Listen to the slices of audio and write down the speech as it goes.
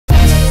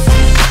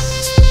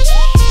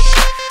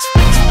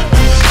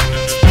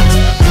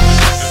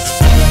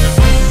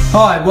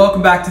Hi,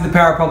 welcome back to the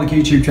Parapublic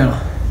YouTube channel.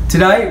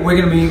 Today we're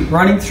going to be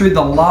running through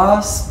the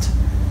last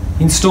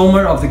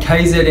installment of the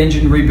KZ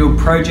engine rebuild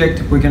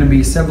project. We're going to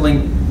be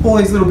assembling all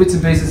these little bits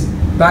and pieces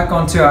back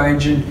onto our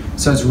engine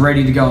so it's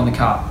ready to go on the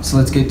car. So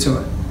let's get to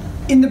it.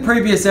 In the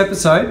previous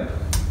episode,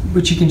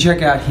 which you can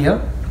check out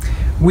here,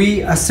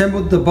 we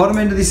assembled the bottom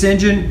end of this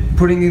engine,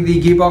 putting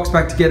the gearbox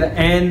back together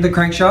and the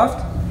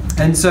crankshaft.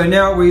 And so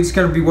now we're just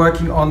going to be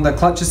working on the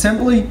clutch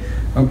assembly,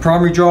 on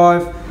primary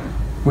drive.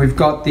 We've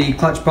got the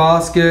clutch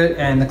basket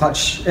and the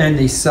clutch and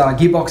this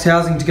gearbox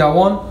housing to go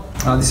on.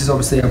 This is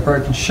obviously our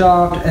broken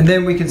shaft, and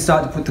then we can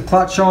start to put the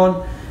clutch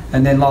on,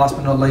 and then last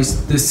but not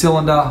least the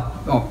cylinder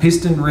or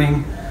piston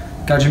ring,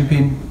 gudgeon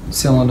pin,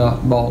 cylinder,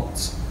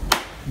 bolts.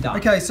 Done.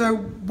 Okay, so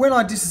when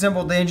I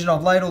disassembled the engine,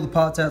 I've laid all the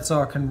parts out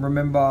so I can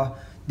remember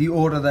the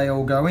order they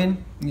all go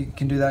in. You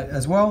can do that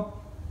as well.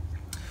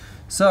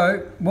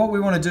 So what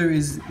we want to do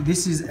is,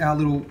 this is our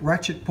little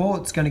ratchet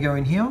port. It's going to go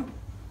in here.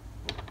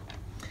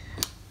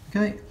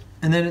 Okay,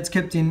 and then it's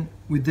kept in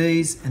with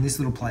these and this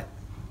little plate.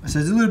 So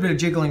there's a little bit of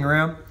jiggling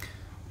around.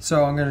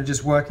 So I'm going to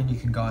just work and you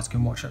guys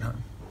can watch at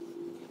home.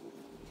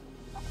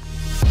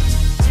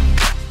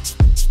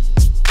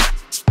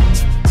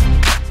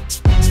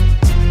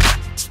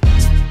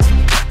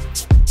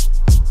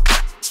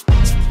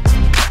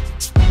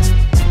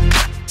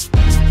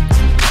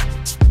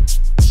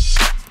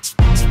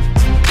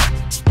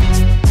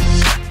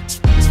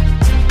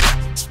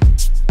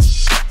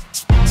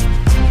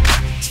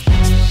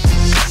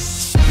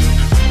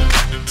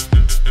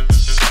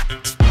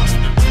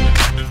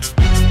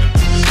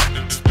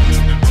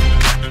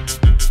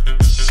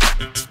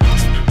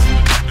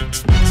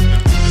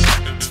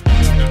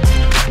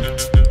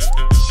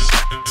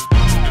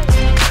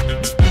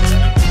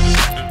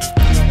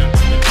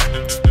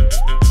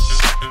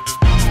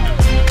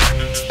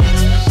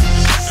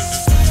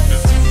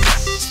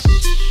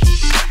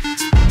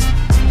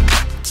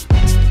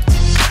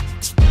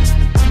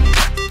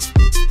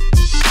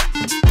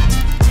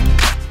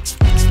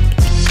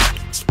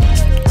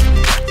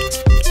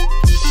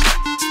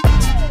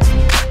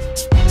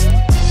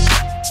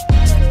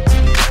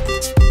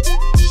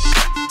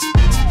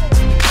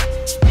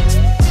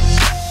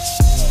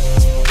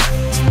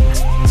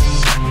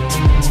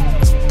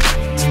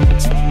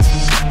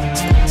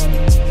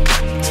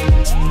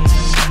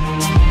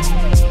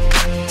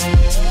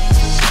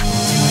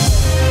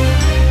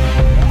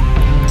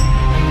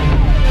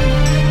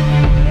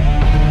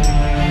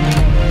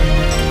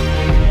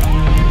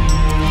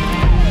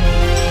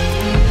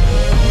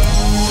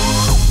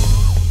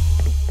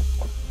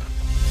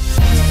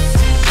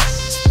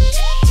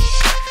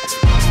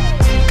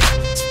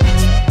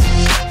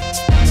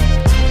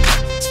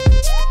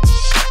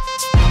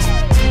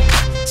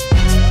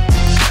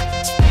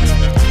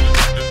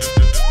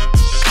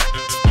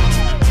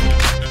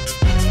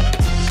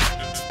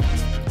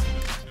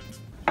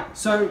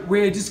 So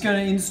we're just going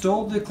to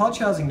install the clutch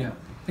housing now.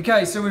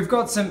 Okay, so we've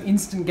got some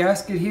instant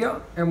gasket here,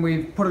 and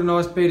we've put a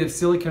nice bead of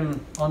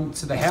silicone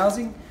onto the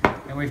housing,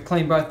 and we've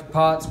cleaned both the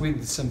parts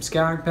with some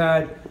scouring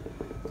pad,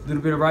 a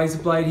little bit of razor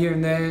blade here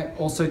and there,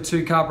 also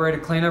 2 carburetor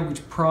cleaner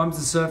which primes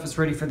the surface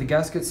ready for the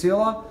gasket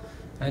sealer,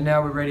 and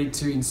now we're ready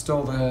to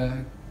install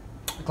the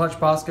clutch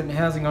basket and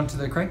housing onto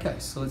the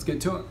crankcase. So let's get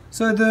to it.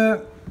 So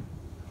the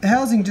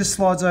housing just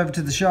slides over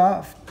to the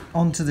shaft,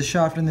 onto the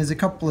shaft, and there's a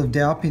couple of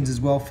dowel pins as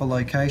well for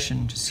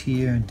location, just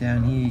here and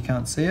down here. You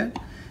can't see it,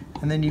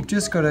 and then you've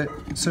just got to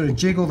sort of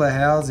jiggle the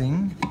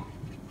housing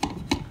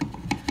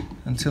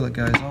until it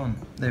goes on.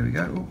 There we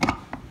go. Ooh,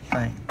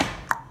 bang.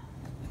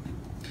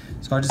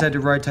 So I just had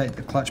to rotate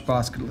the clutch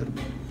basket a little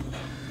bit,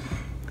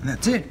 and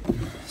that's it.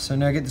 So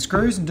now get the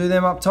screws and do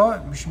them up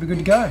tight. We should be good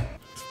to go.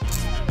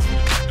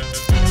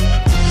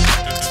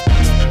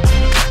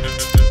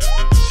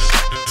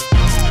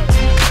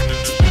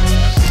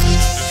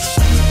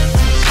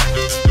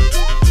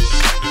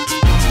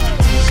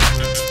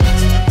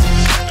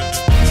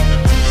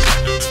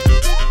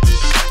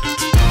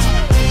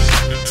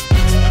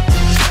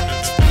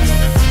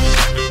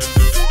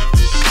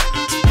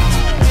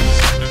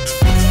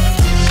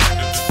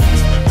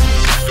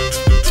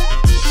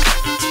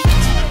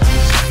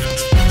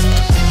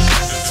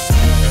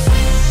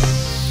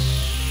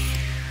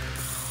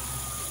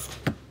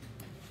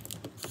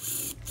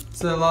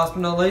 So last but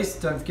not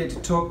least, don't forget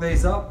to torque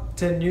these up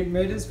 10 Newton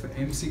meters for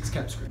M6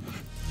 cap screw.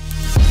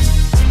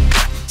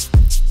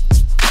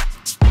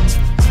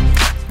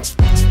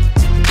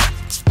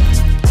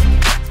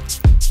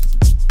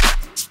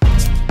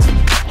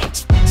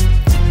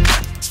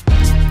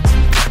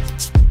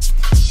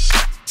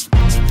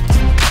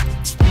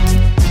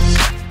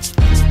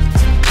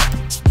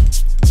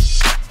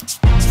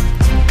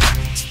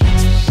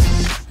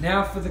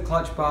 Now for the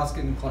clutch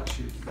basket and clutch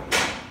shoes.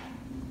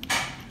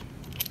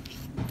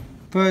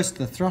 First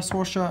the thrust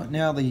washer,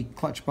 now the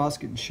clutch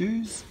basket and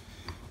shoes.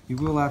 You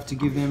will have to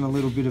give them a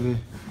little bit of a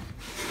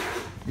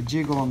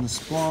jiggle on the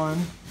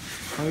spline,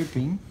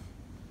 hoping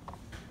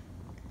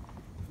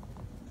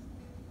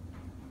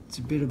it's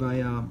a bit of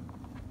a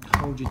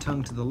hold your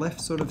tongue to the left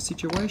sort of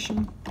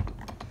situation.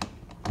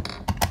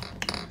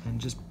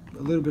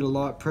 a little bit of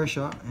light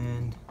pressure,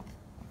 and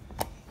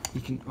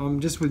you can.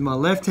 I'm just with my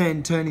left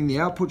hand turning the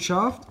output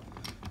shaft,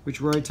 which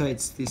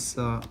rotates this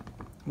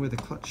where the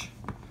clutch,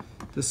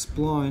 the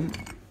spline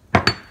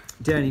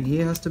down in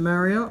here has to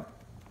marry up.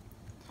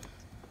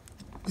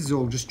 This is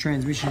all just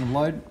transmission and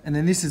load, and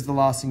then this is the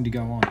last thing to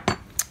go on.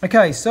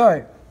 Okay,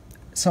 so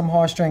some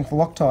high strength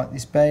Loctite.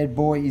 This bad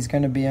boy is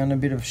going to be on a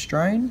bit of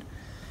strain.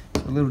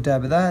 A little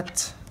dab of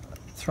that.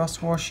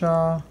 Thrust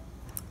washer.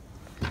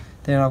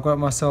 Then I've got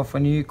myself a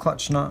new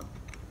clutch nut.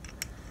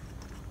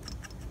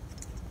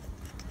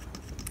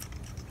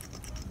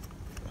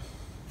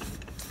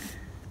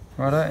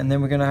 Righto, and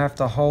then we're going to have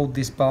to hold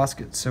this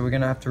basket. So we're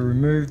going to have to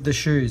remove the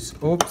shoes.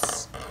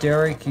 Oops,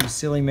 Derek, you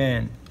silly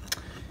man.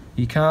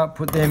 You can't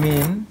put them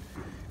in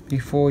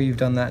before you've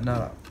done that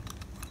nut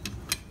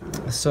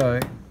up. So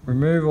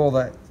remove all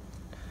that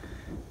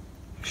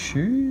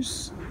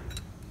shoes,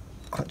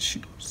 clutch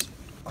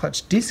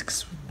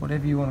discs,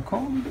 whatever you want to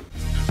call them.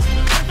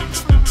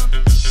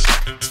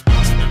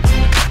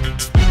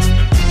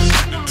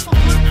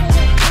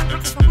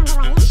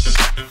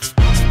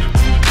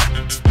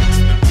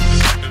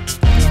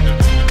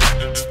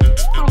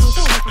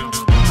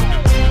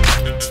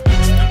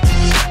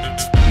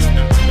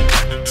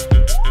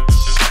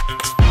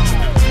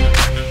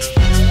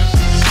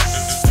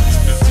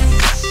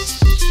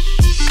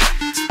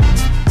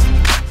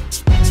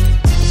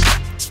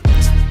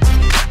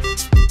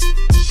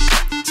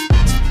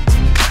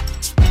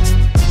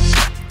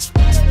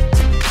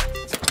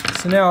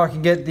 So now I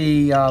can get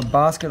the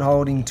basket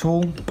holding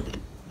tool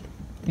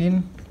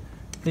in.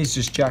 These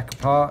just jack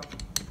apart,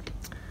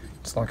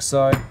 just like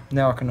so.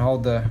 Now I can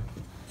hold the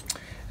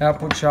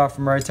output shaft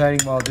from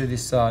rotating while I do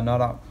this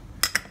nut up.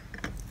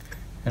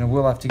 And I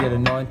will have to get a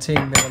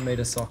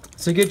 19mm socket.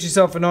 So get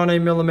yourself a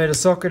 19mm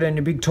socket and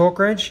your big torque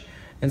wrench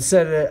and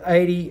set it at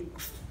 80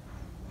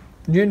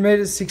 Newton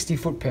meters, 60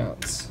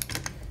 foot-pounds.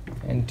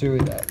 And do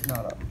that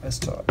nut up as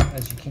tight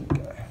as you can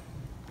go.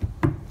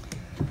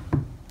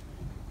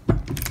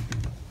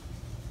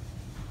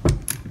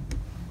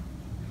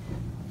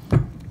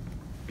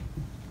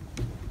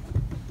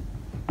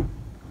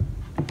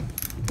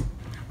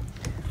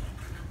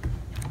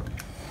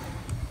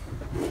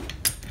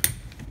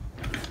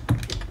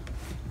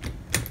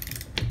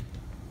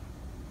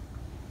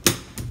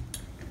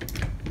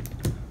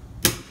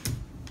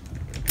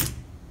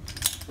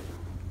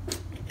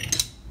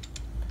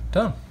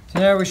 Done. So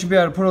now we should be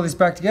able to put all this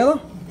back together.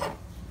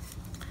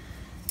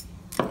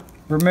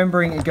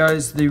 Remembering it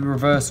goes the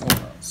reverse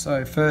order.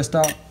 So first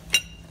up,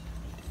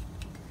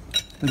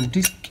 little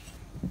disc,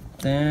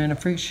 then a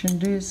friction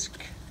disc,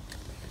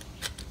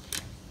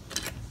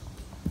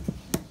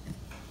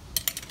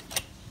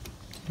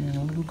 and a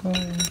little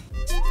guy.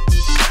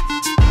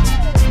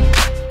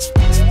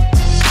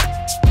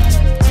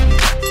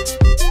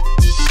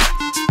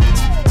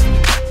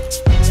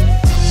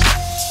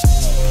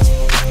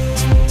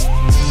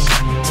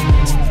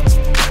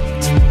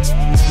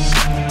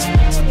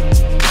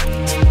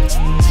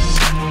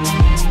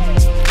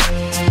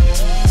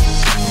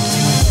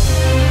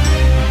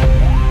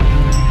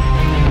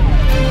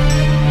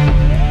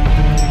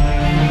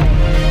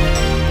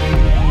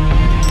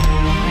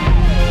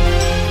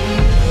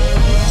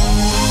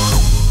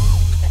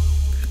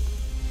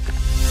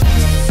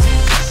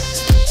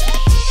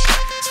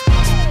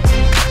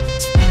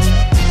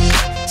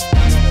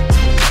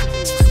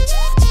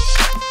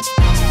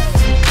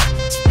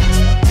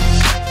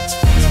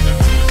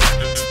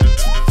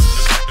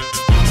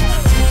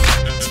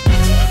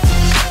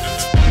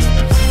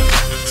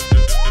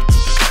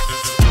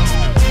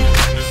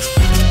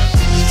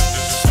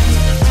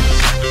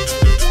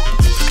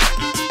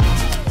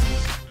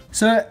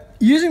 So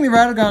using the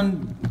rattle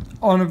gun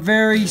on a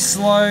very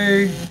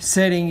slow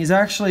setting is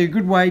actually a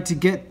good way to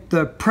get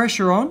the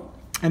pressure on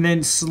and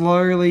then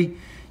slowly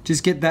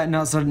just get that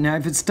nut started. Now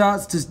if it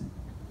starts to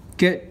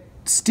get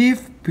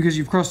stiff because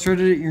you've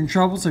cross-threaded it, you're in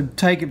trouble, so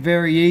take it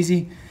very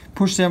easy.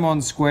 Push them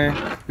on square.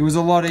 It was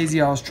a lot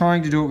easier. I was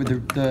trying to do it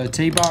with the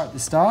T-bar at the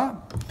start,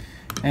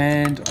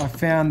 and I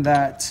found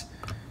that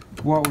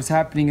what was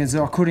happening is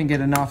I couldn't get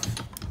enough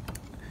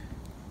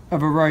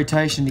of a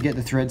rotation to get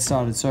the thread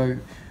started. So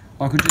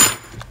I could just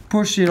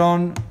push it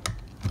on,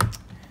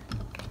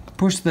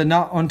 push the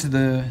nut onto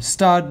the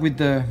stud with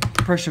the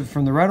pressure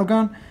from the rattle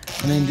gun,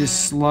 and then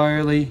just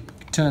slowly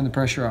turn the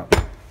pressure up.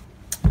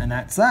 And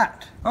that's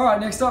that. All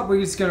right, next up, we're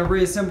just gonna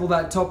reassemble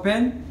that top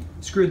end,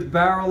 screw the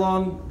barrel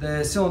on.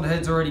 The cylinder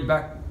head's already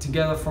back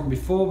together from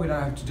before. We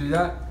don't have to do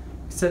that.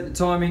 Set the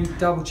timing,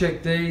 double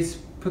check these,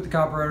 put the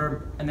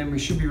carburetor, and then we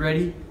should be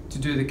ready to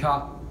do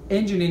the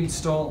engine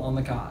install on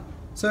the car.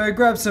 So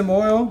grab some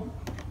oil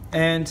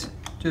and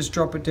just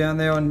drop it down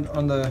there on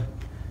the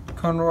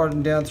conrod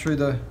and down through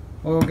the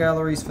oil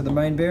galleries for the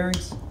main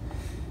bearings.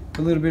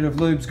 A little bit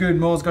of lube's good,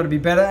 more's got to be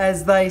better,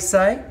 as they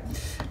say.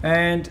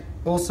 And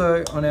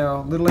also on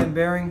our little end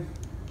bearing,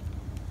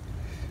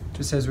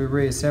 just as we're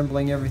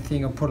reassembling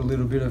everything, I'll put a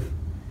little bit of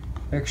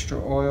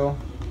extra oil.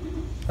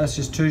 That's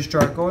just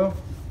 2-stroke oil.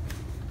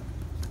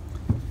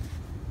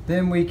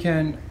 Then we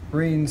can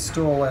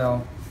reinstall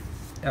our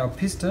our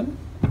piston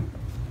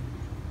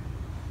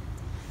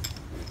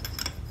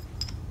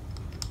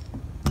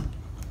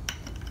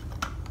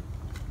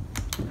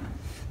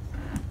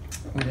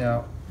with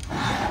our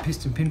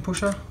piston pin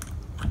pusher.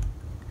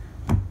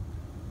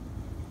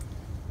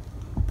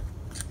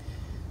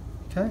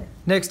 Okay.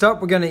 Next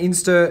up, we're going to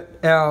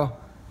insert our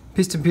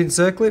piston pin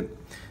circlip,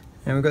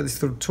 and we've got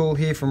this little tool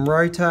here from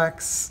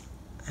Rotax,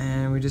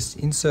 and we just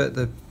insert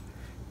the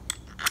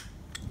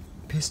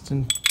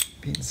piston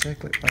pin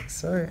circlip like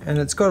so, and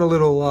it's got a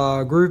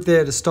little groove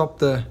there to stop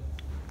the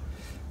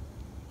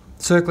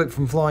circlip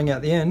from flying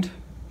out the end,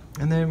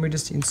 and then we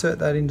just insert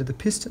that into the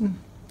piston,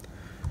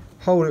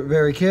 hold it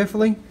very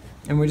carefully,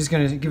 and we're just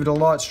going to give it a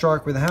light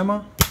strike with a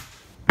hammer.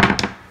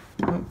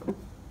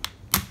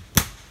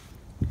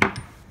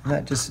 And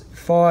that just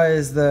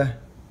fires the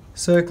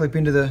circlip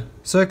into the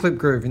circlip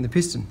groove in the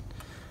piston.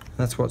 And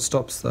that's what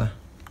stops the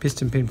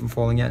piston pin from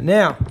falling out.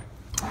 Now,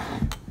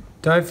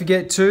 don't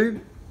forget to,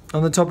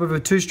 on the top of a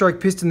 2-stroke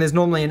piston, there's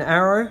normally an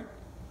arrow,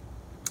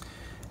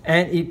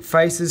 and it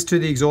faces to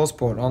the exhaust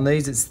port. On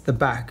these, it's the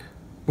back.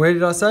 Where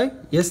did I say?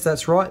 Yes,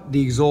 that's right,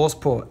 the exhaust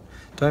port.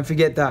 Don't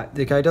forget that.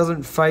 Okay, it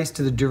doesn't face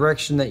to the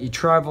direction that you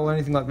travel or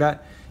anything like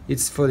that.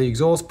 It's for the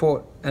exhaust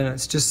port, and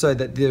it's just so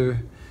that the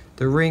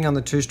ring on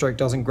the 2-stroke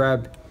doesn't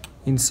grab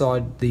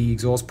inside the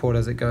exhaust port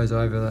as it goes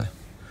over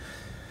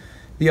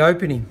the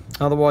opening.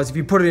 Otherwise, if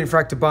you put it in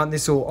fractor bunt,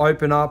 this will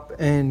open up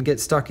and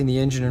get stuck in the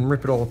engine and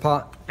rip it all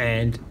apart,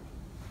 and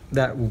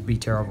that will be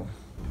terrible.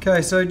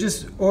 Okay, so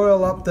just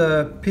oil up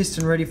the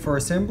piston ready for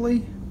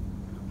assembly.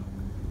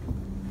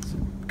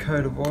 Some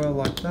coat of oil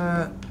like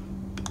that.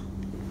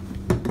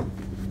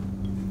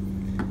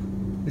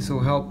 This will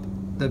help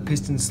the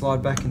piston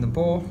slide back in the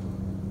bore.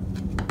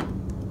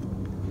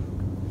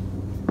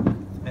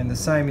 And the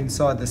same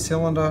inside the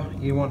cylinder,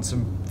 you want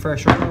some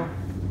fresh oil.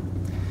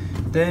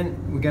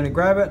 Then we're going to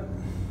grab it,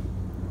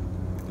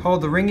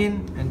 hold the ring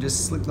in, and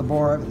just slip the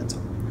bore over the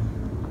top.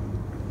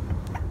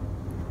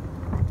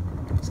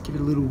 Just give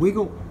it a little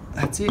wiggle.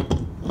 That's it.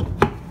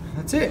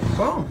 That's it.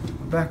 Boom.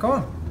 We're back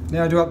on.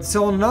 Now do up the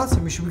cylinder nuts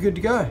and we should be good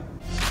to go.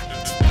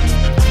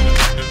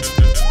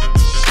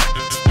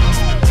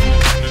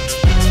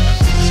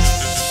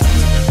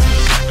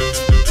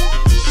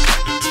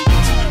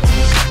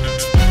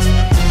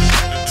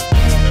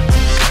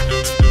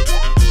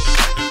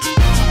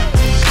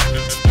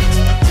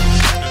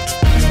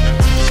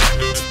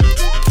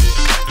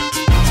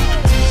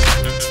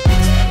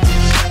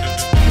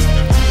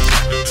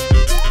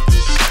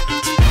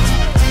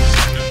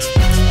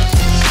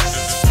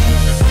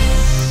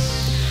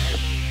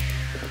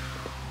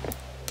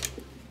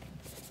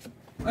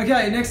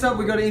 Okay, next up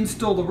we've got to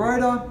install the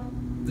rotor,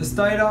 the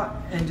stator,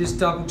 and just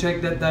double check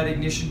that that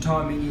ignition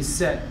timing is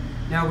set.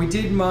 Now we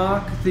did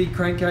mark the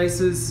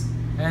crankcases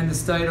and the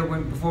stator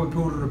before we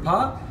pulled it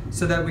apart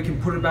so that we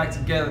can put it back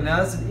together. Now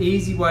that's an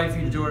easy way for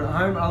you to do it at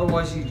home,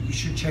 otherwise you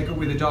should check it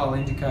with a dial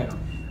indicator.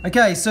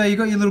 Okay, so you've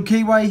got your little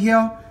keyway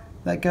here,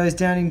 that goes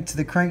down into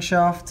the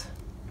crankshaft.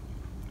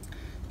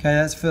 Okay,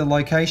 that's for the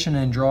location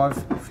and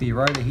drive for your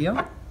rotor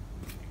here.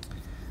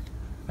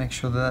 Make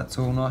sure that that's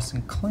all nice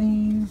and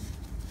clean,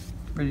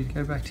 ready to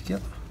go back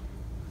together.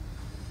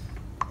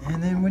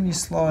 And then when you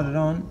slide it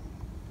on,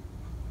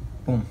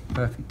 boom,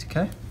 perfect,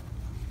 okay?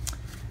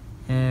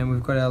 And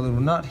we've got our little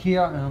nut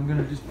here, and I'm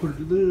gonna just put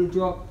a little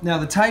drop. Now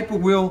the taper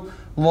will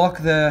lock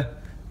the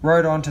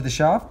rotor onto the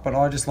shaft, but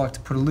I just like to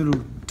put a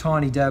little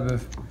tiny dab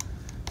of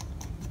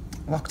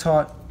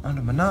Loctite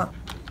under my nut.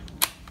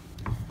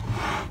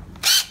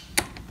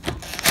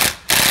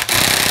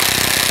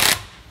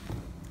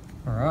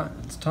 All right,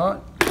 that's tight.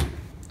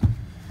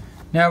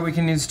 Now we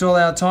can install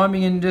our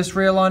timing and just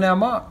realign our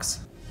marks.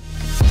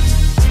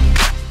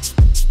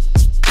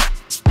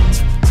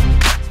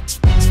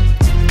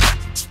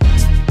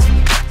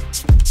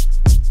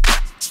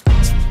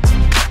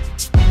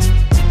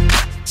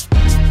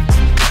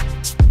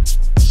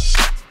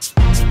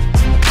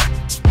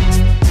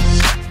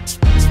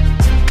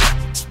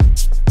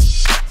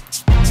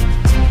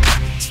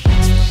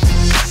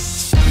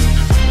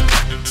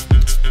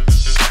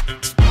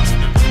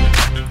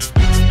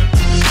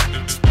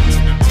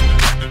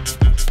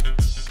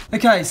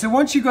 Okay, so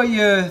once you've got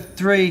your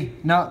 3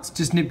 nuts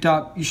just nipped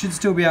up, you should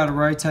still be able to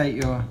rotate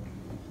your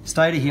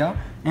stator here.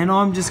 And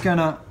I'm just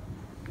gonna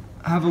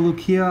have a look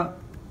here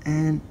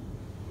and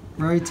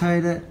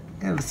rotate it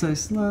ever so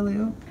slowly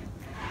up.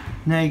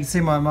 Now you can see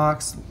my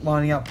marks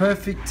lining up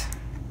perfect.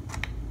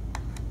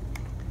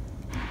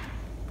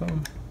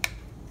 Boom,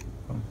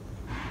 boom,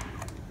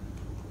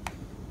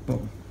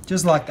 boom.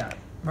 Just like that,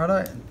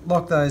 righto?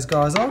 Lock those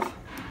guys off.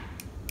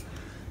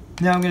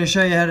 Now I'm gonna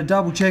show you how to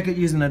double check it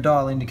using a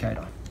dial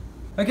indicator.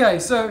 Okay,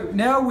 so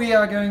now we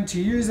are going to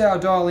use our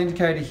dial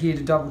indicator here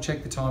to double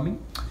check the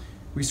timing.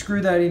 We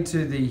screw that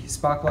into the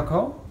spark plug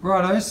hole.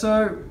 Righto,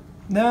 so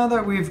now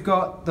that we've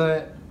got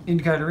the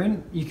indicator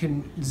in, you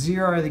can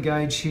zero the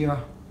gauge here.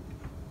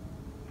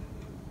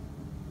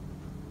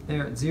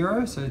 There at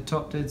 0, so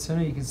top dead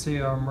center, you can see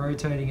I'm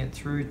rotating it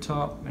through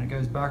top and it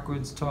goes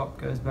backwards, top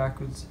goes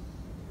backwards.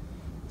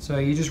 So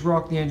you just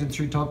rock the engine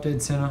through top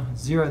dead center,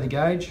 zero the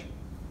gauge.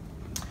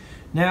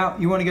 Now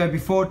you want to go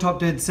before top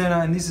dead center,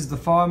 and this is the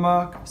fire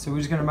mark. So we're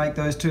just going to make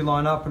those two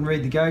line up and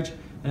read the gauge.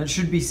 And it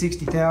should be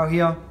 60 thou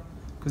here,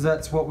 because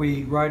that's what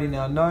we wrote in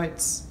our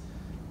notes.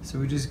 So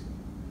we just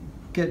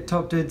get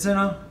top dead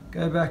center,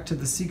 go back to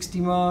the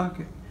 60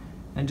 mark,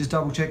 and just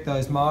double check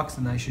those marks,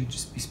 and they should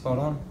just be spot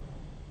on.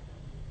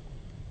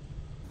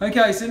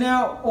 Okay, so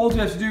now all we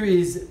have to do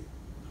is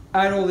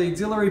add all the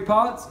auxiliary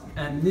parts,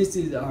 and this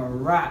is a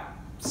wrap.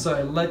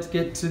 So let's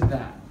get to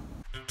that.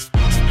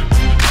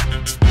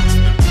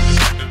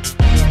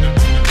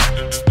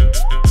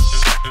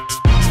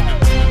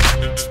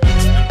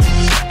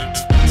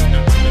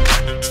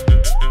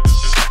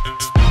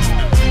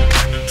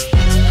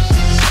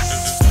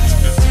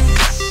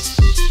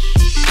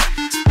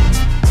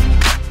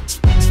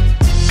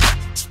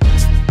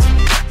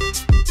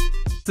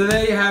 So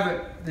there you have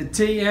it, the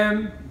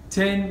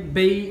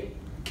TM10B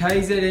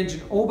KZ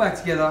engine all back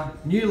together,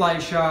 new lay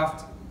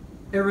shaft,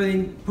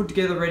 everything put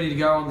together, ready to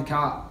go on the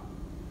car.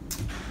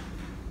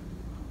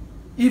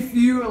 If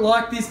you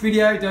like this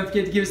video, don't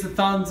forget to give us a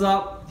thumbs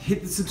up,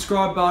 hit the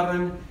subscribe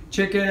button,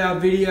 check out our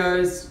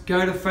videos,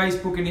 go to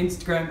Facebook and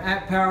Instagram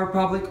at Power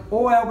Republic,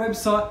 or our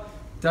website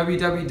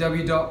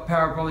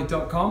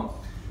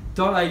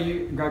www.powerrepublic.com.au,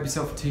 and grab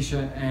yourself a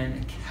t-shirt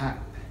and a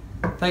cap.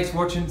 Thanks for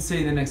watching, see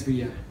you in the next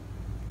video.